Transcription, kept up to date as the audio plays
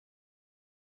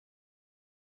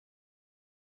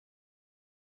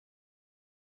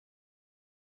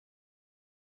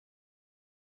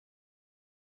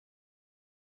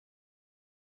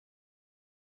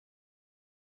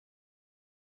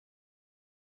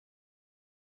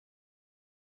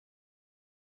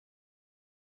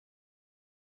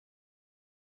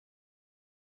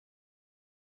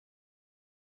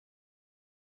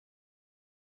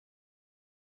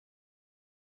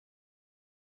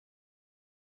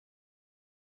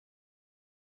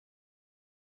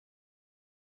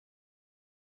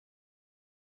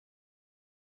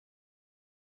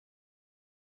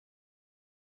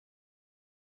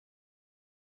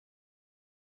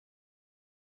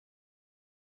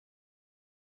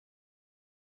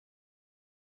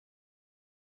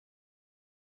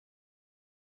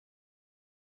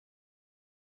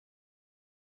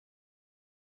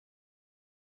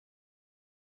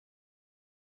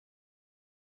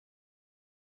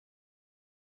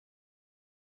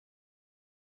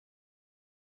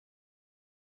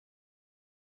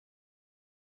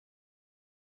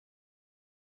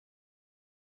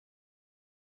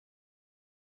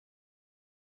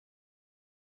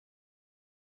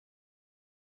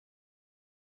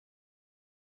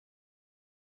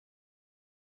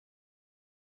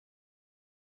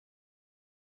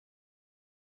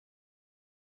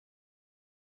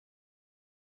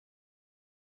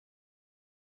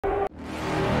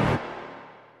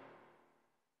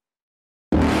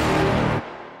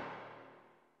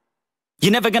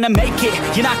You're never gonna make it,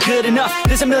 you're not good enough.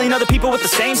 There's a million other people with the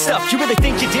same stuff. You really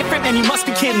think you're different? Man, you must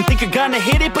be kidding. Think you're gonna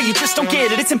hit it, but you just don't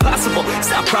get it. It's impossible, it's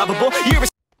not probable. You're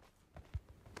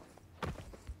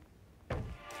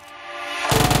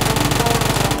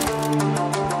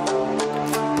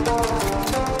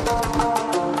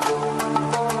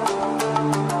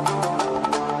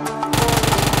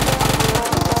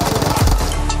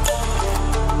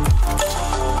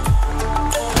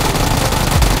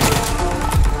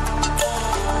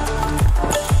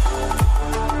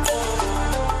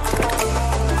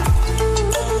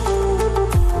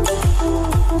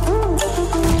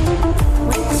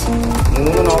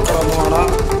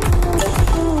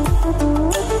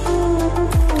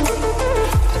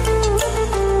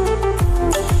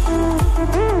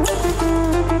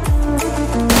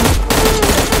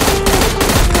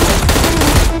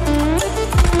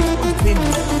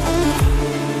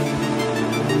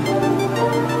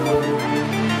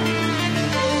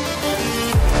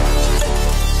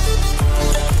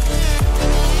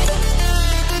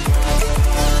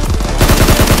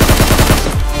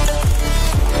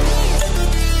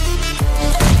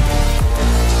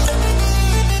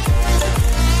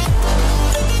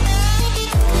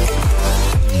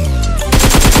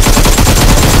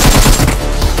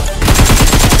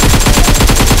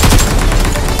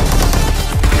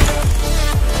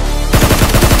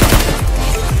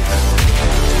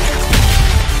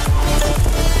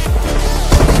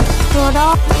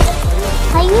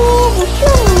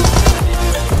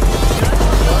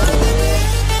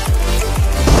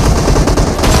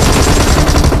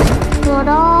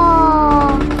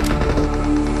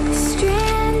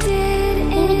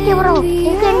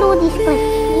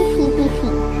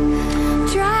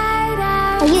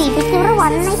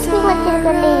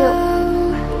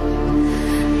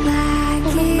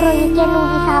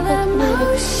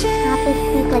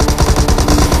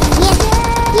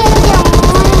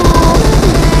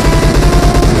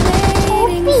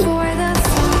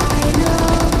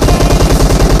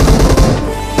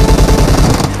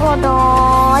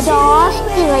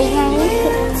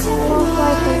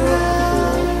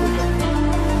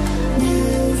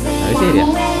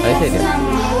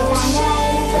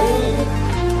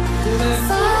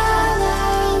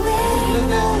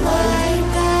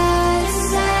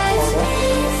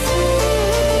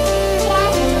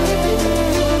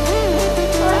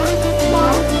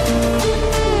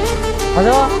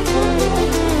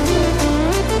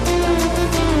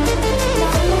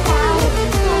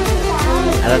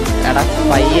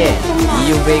പയ്യെ ഈ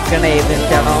ഉപയോഗിക്കണ ഏത്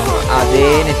നെറ്റാണോ അതേ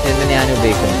net തന്നെ ഞാൻ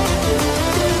ഉപയോഗിക്കുന്നു.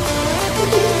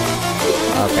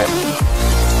 Okay,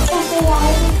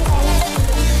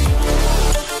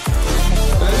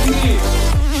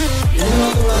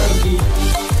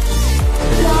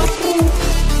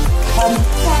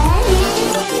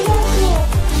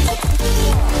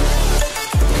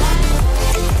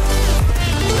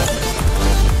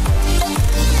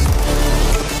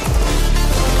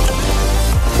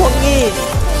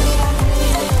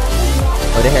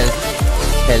 ഒരു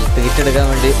health kit എടുക്കാൻ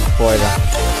വേണ്ടി പോയതാ.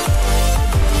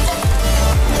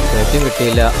 ഹെൽത്തും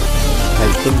കിട്ടിയില്ല,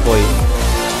 ഹെൽത്തും പോയി.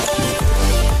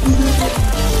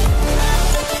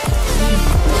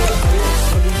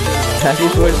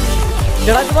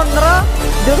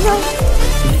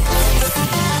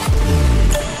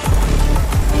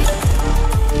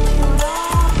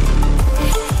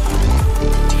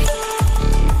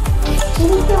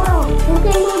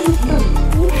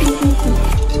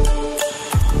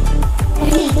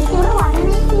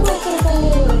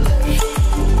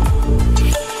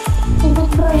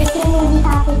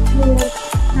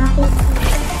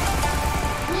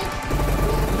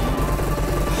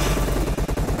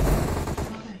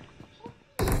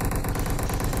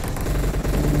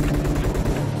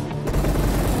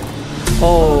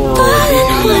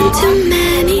 Too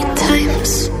many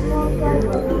times,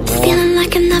 feeling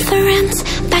like it never ends.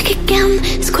 Back again,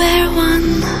 square one.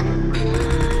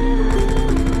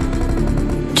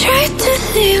 Tried to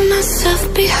leave myself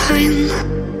behind,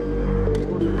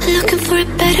 looking for a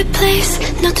better place,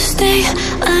 not to stay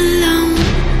alone.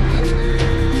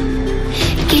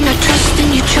 Gain our trust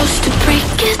and you chose to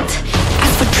break it.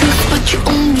 Ask for truth but you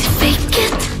only fake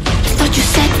it. Thought you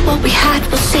said what we had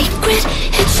was sacred.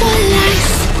 It's all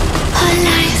lies, all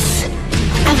lies.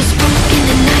 I was broken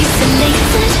and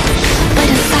isolated, but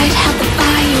inside held the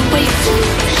fire waiting.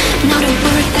 Not a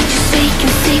word that you say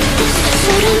can save this,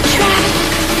 so don't try,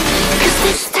 'cause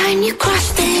this time you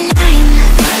crossed the line.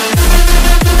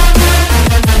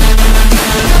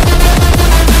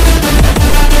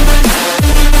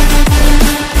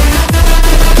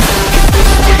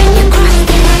 This time you crossed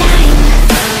the line.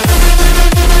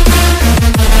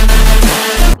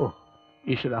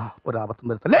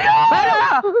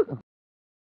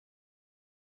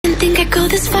 Didn't think I'd go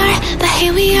this far, but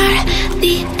here we are,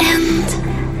 the end.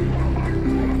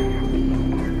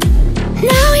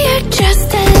 Now you're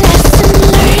just a lesson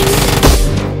learned.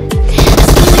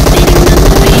 It's more like fading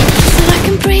memory, so I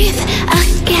can breathe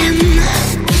again.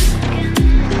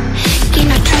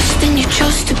 Gain our trust and you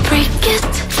chose to break it.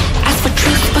 Ask for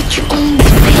truth, but you only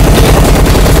fake it.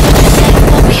 But you said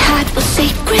what we had was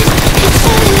sacred. It's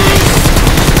all lies,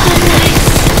 all lies.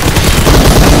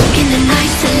 Broken and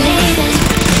isolated,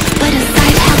 but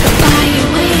inside held the fire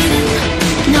waiting.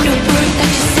 Not a word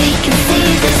that you say can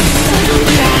save this, so don't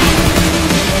try.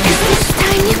 'Cause this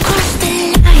time you crossed the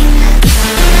line.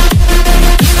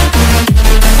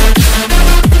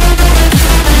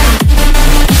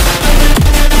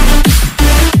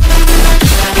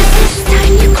 This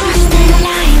time you crossed the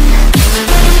line.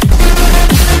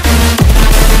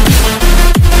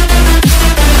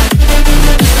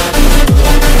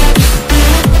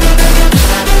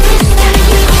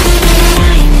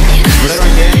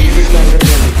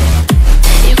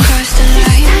 You crossed the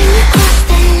line. You crossed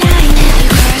the line. You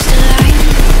crossed the line.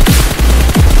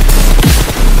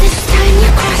 This time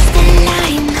you crossed the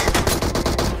line.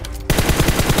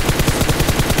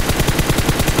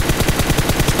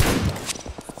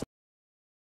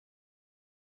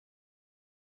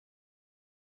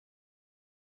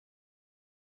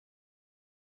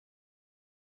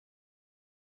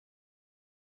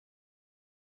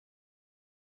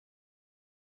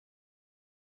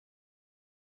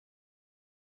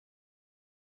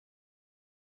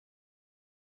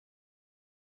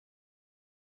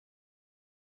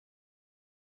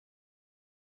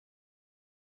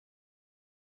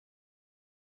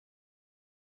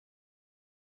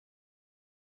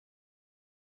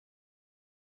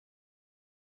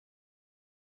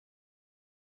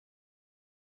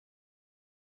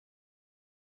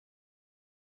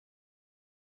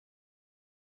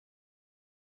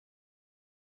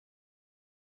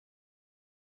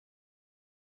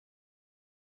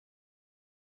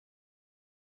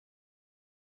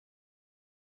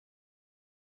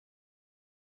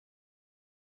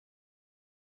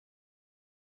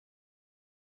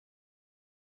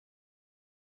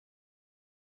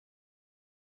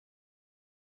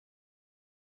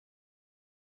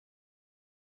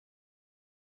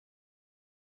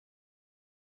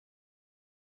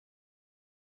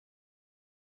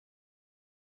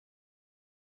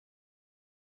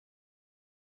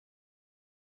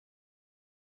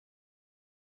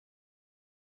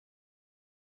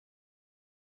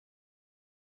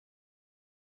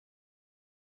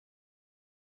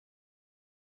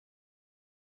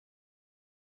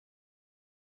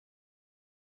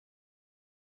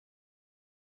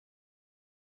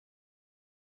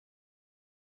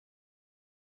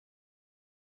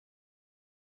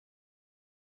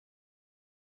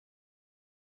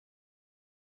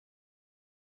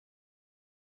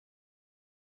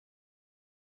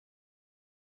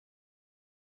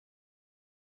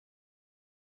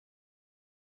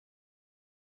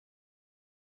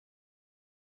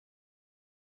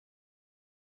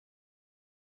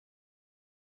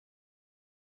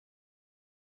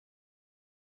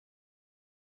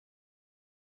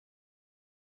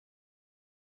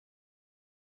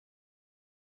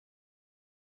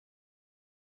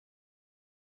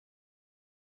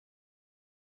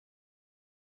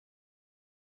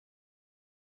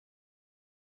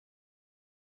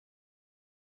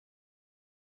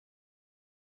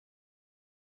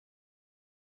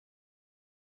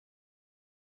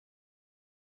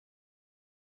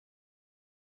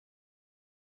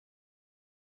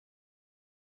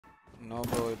 No,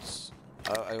 bro, it's.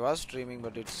 I was streaming,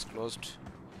 but it's closed.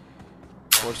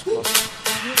 Port's closed.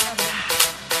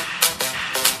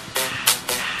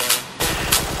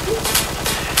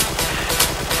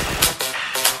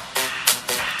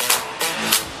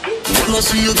 When I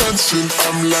see you dancing,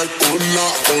 I'm like, hola,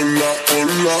 hola,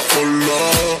 hola, hola.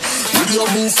 With your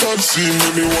move fancy,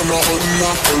 make me wanna hola,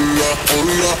 hola,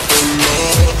 hola, hola.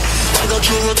 I got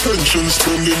your attention,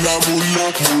 spending that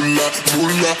moolah, moolah,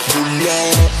 moolah,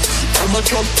 moolah. I'm a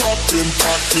drop poppin',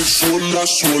 pocket, swolla,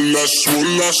 swolla,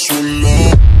 swolla, swolla.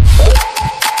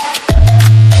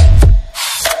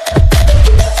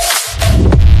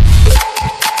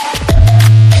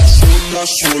 Swolla,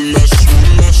 swolla,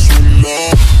 swolla, swolla.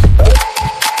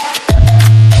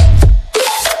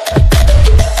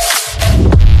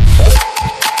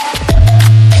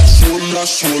 Swolla,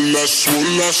 swolla,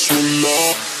 swolla, swolla.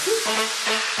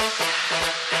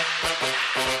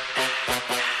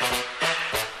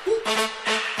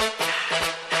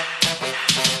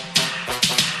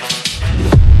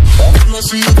 When I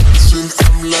see you dancing,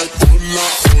 I'm like,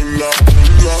 hola.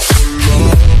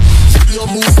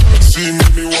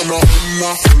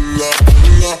 holla,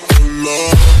 holla, holla.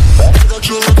 I got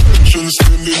your attention,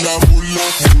 spending a moolah,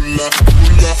 moolah,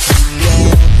 moolah,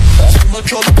 moolah. See my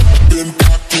drop in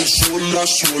pocket, swolla,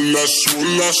 swolla,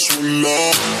 swolla, swolla.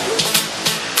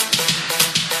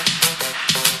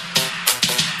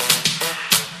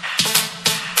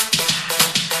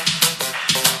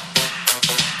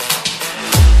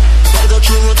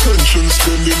 Your attention,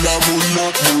 spending a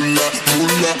moolah, moolah,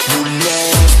 moolah, moolah.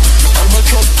 I'm a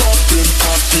drop top in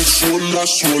pocket, swolla,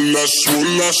 swolla,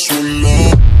 swolla, swolla.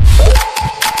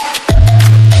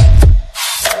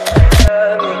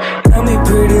 Tell me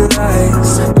pretty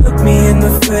lies, look me in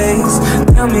the face.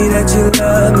 Tell me that you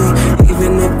love me,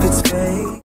 even if it's fake.